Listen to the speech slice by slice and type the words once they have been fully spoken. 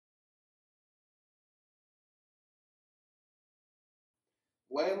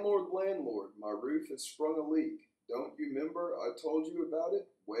Landlord, landlord, my roof has sprung a leak. Don't you remember I told you about it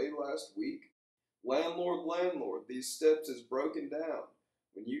way last week? Landlord, landlord, these steps is broken down.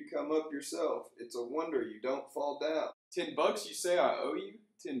 When you come up yourself, it's a wonder you don't fall down. $10 you say I owe you?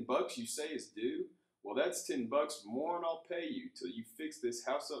 $10 you say is due? Well, that's $10 more'n I'll pay you till you fix this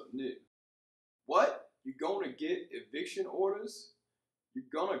house up new. What? You gonna get eviction orders? You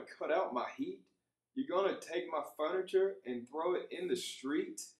gonna cut out my heat? You gonna take my furniture and throw it in the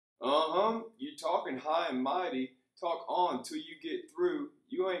street? You talking high and mighty. Talk on till you get through.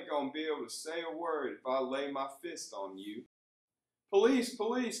 You ain't gonna be able to say a word if I lay my fist on you. Police,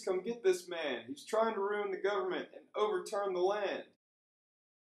 police, come get this man. He's trying to ruin the government and overturn the land.